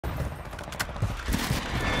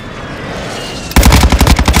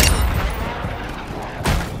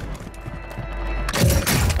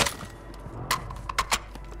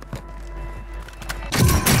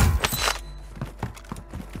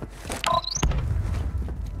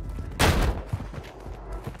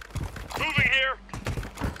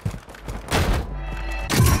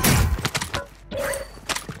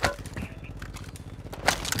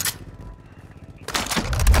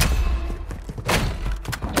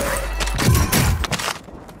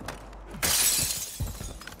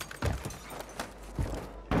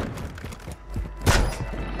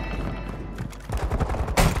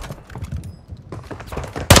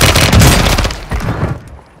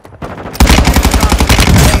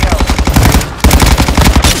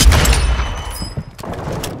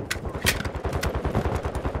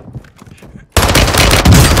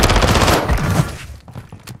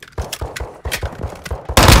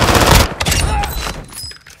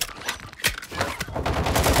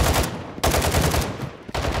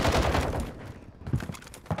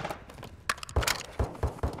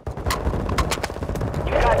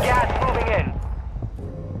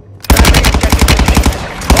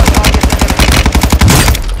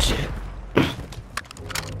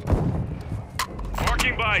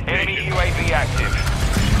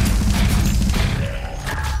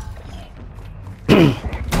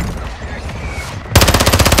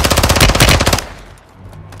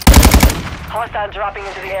Hostile dropping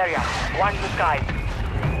into the area. Watch the skies.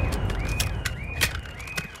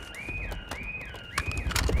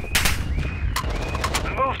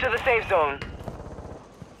 Move to the safe zone.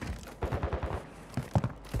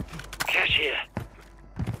 Cash here.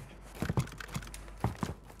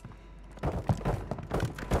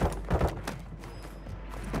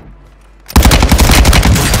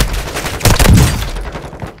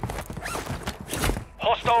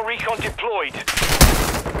 Hostile recon deployed.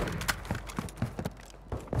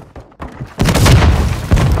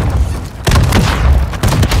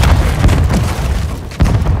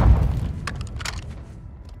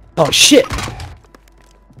 Oh shit!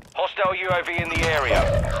 Hostile UAV in the area.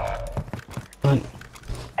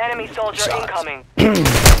 Enemy soldier incoming.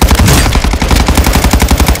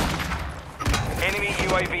 Enemy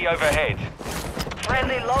UAV overhead.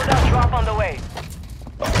 Friendly loadout drop on the way.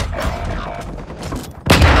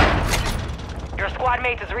 Your squad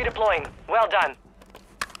mate is redeploying. Well done.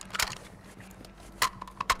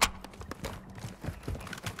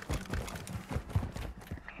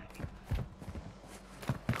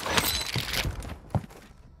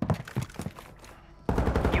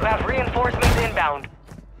 You have reinforcements inbound.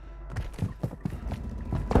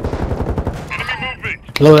 Enemy movement.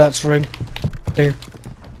 Loadout's rigged. There.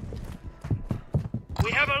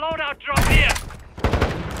 We have a loadout drop here.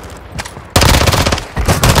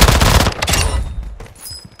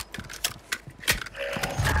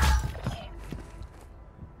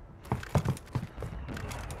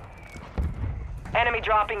 Enemy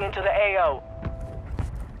dropping into the AO.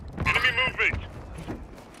 Enemy movement.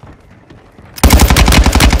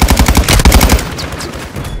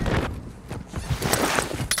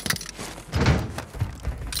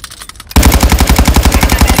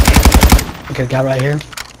 Okay, guy right here.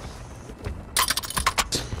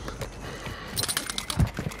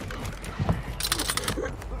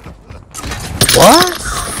 What?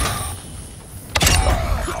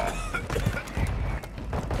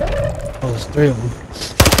 Oh, there's three of them.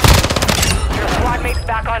 Your squad mate's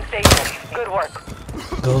back on station. Good work.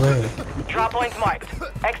 Go there. Drop points marked.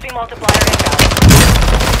 XP multiplier inbound.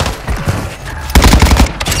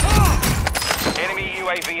 Enemy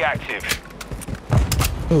UAV active.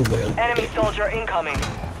 Oh man. Enemy soldier incoming.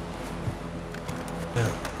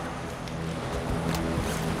 Yeah.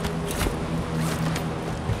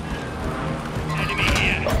 Enemy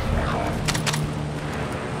here.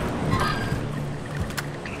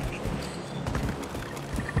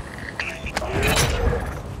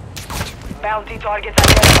 Bounty targets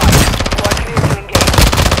identified. Squad clear to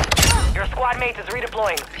engage. Your squad mate is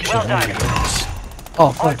redeploying. Well done. Oh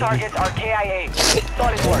All fuck. targets are KIA.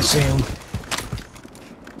 Solid I work. see him.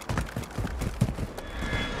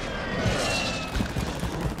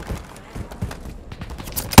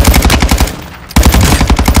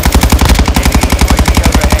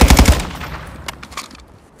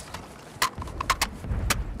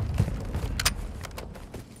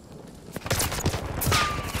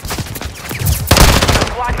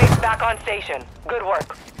 Squad mates back on station. Good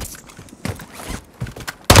work.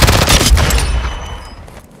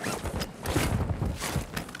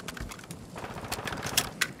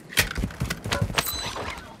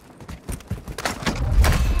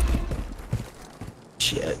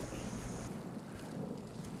 Shit.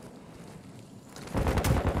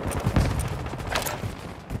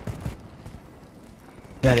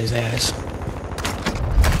 Got his ass.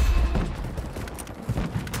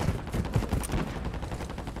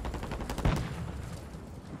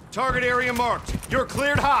 Target area marked. You're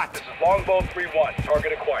cleared hot. This is Longbow 3-1.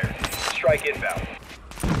 Target acquired. Strike inbound.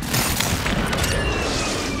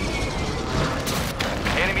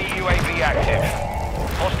 Enemy UAV active.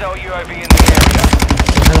 Hostile UAV in the area.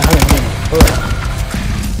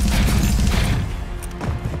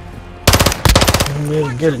 I'm ready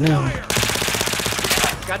to get it now.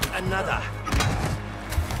 Got another.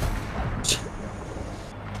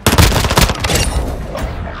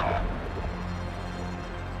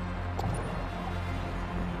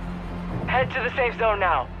 Head to the safe zone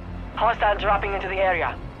now. Hostile dropping into the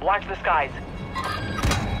area. Watch the skies.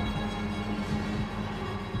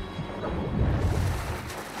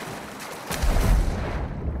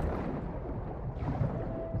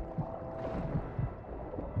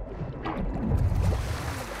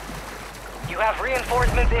 You have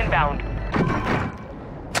reinforcements inbound.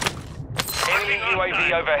 Enemy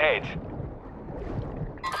UAV overhead.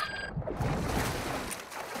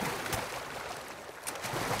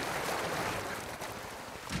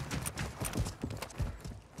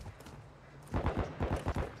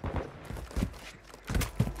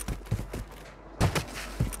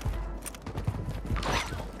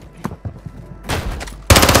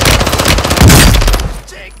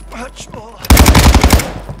 take much more.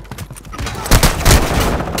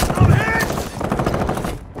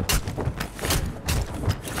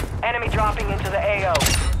 Enemy dropping into the AO.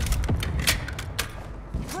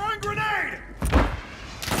 Throwing grenade!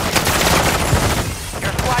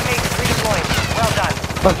 Your squad mate is redeploying. Well done.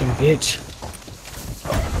 Fucking bitch.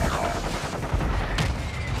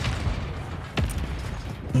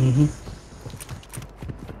 Mm-hmm.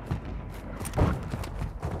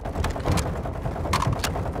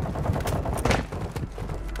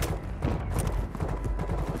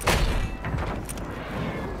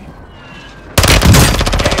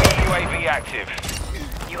 UAV active.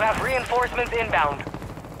 You have reinforcements inbound.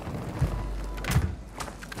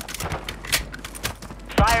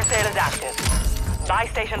 Fire sale is active. Buy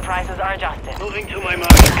station prices are adjusted. Moving to my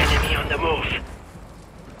mark. Enemy on the move.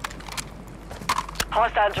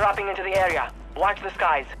 Hostiles dropping into the area. Watch the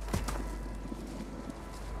skies.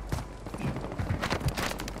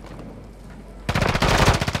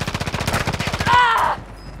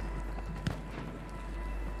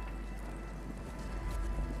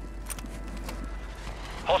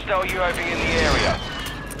 Hostile UAV in the area.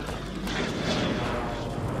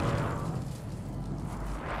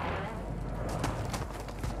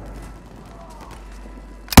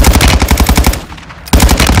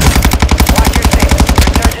 Watch your six.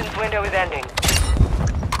 Resurgence window is ending.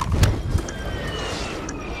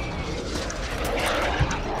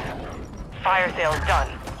 Fire sales done.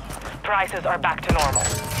 Prices are back to normal.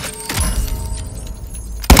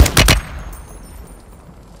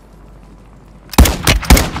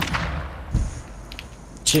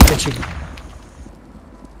 Chicken.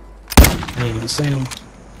 I didn't even see him.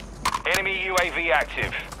 Enemy UAV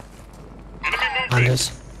active. On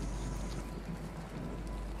this.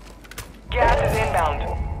 Gas is inbound.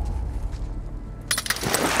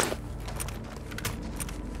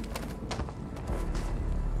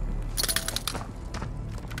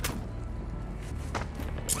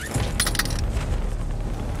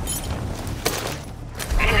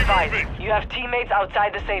 Be advised, you have teammates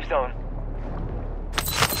outside the safe zone.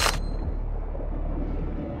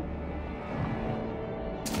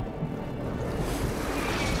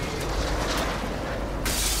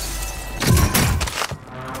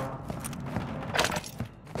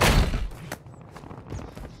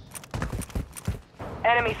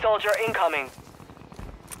 Enemy soldier incoming.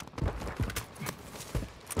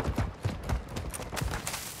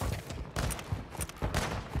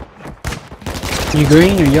 You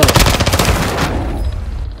green or yellow?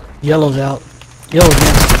 Yellow's out. Yellow's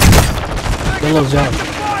out. Yellow's out.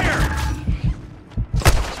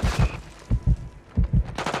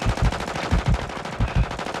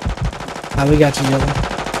 Ah, we got you, yellow.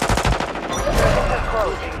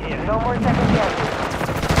 Close. No more second chances.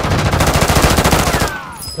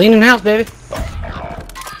 Leaning house, baby.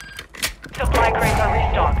 Supply crates are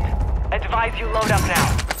restocked. Advise you load up now.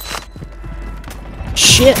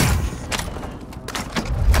 Shit.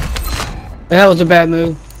 That was a bad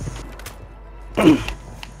move.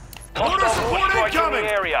 Hostile support strike in incoming.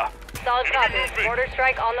 the area. Solid copy. Mortar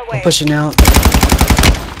strike on the way. I'm pushing out.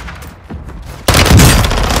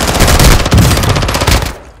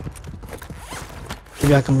 You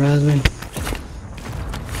got come rise me.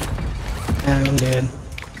 And I'm dead.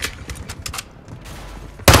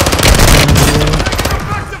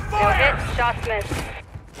 No hits, shots missed.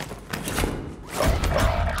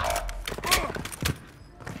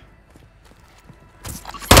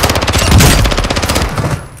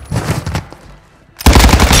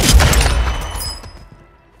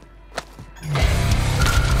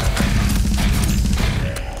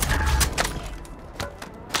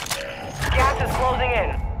 Gas is closing in.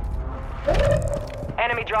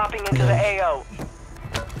 Enemy dropping into the AO.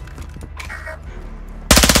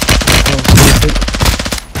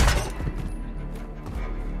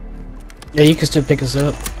 Yeah, you can still pick us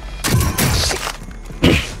up.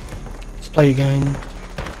 Just play your game.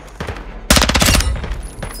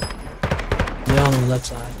 Yeah, on the left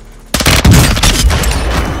side.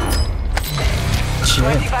 Shit.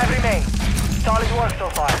 25 remain. Solid work so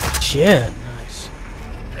far. Shit. Nice.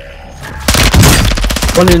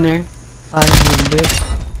 One in there. Five little bitch.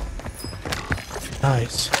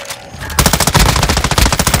 Nice.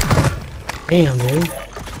 Damn, dude.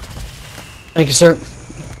 Thank you, sir.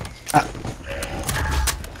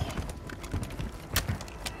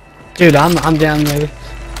 Dude, I'm down there.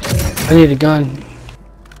 I need a gun.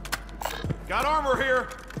 Got armor here.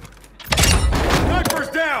 Sniper's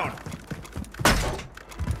down.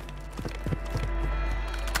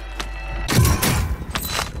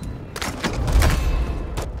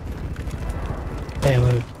 Hey,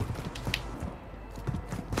 wait.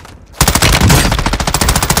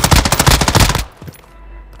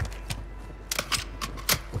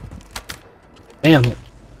 Damn it.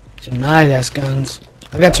 Some nice ass guns.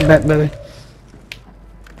 I got your back, baby.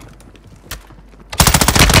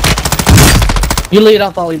 You lead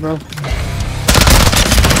off Ollie, bro.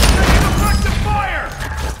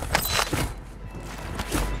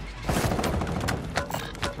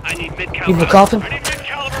 I need mid-caliber. People coughing. I need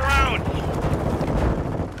mid-caliber rounds.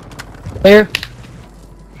 Clear.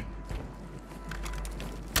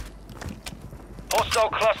 Hostile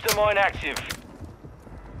cluster mine active.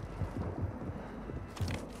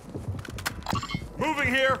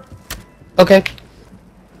 Moving here. Okay.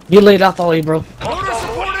 You lead off Ollie, bro. Mortar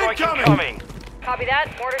support Strike incoming. incoming. Copy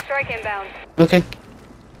that. Mortar strike inbound. Okay.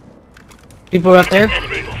 People up there.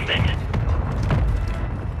 Enemy movement.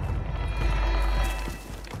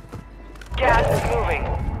 Gas is moving.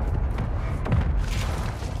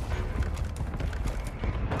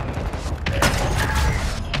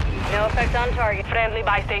 No effect on target. Friendly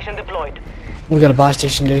buy station deployed. We got a buy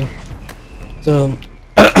station, dude. So.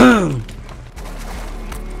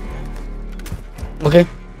 Okay.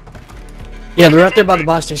 Yeah, they're right there by the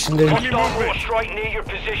buy station, dude. Hostile mortar strike near your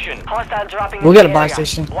position. Hostile dropping. We in got the a buy area.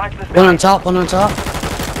 station. Watch the One on top, one on top.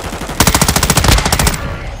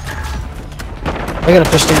 I gotta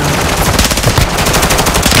push down.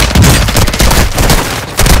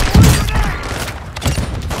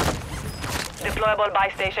 Deployable buy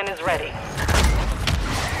station is ready.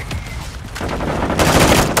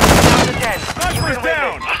 Down to 10. You Sniper's can win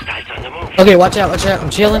down. this. Hostiles on the move. Okay, watch out, watch out. I'm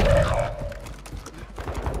chilling.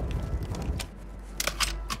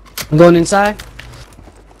 I'm going inside.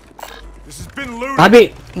 This has been looted.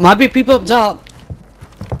 Might be people up top.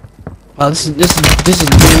 Oh, this is getting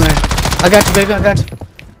there. I got you, baby. I got you.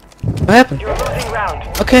 What happened? You're losing round.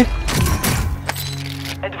 Okay.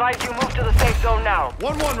 Advise you move to the safe zone now.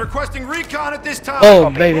 1-1 requesting recon at this time. Oh,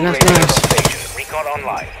 baby, that's nice. Station. Recon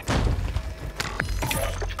online.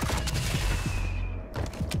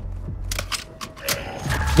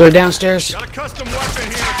 They're downstairs. Got a custom weapon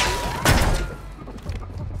here.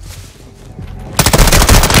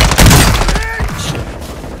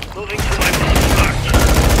 Moving to my mark.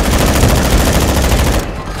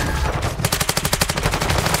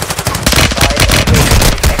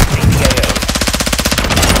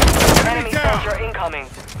 Enemy down. soldier incoming.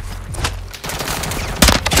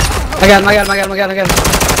 I got him.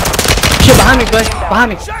 Shit, behind me, bud. Behind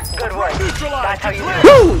me. Good work. Neutralized. That's how you do it.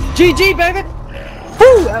 Woo! GG, baby!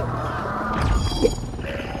 Woo!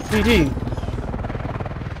 GG.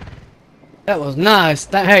 That was nice.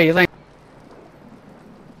 Hey, thank.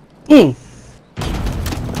 Damn!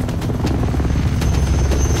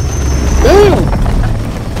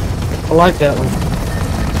 I like that one.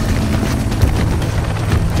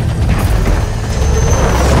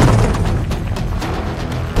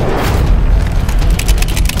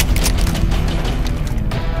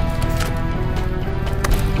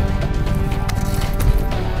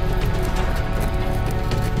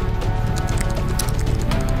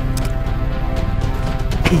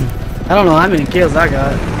 I don't know how many kills I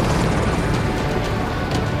got.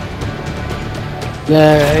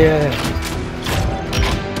 Yeah.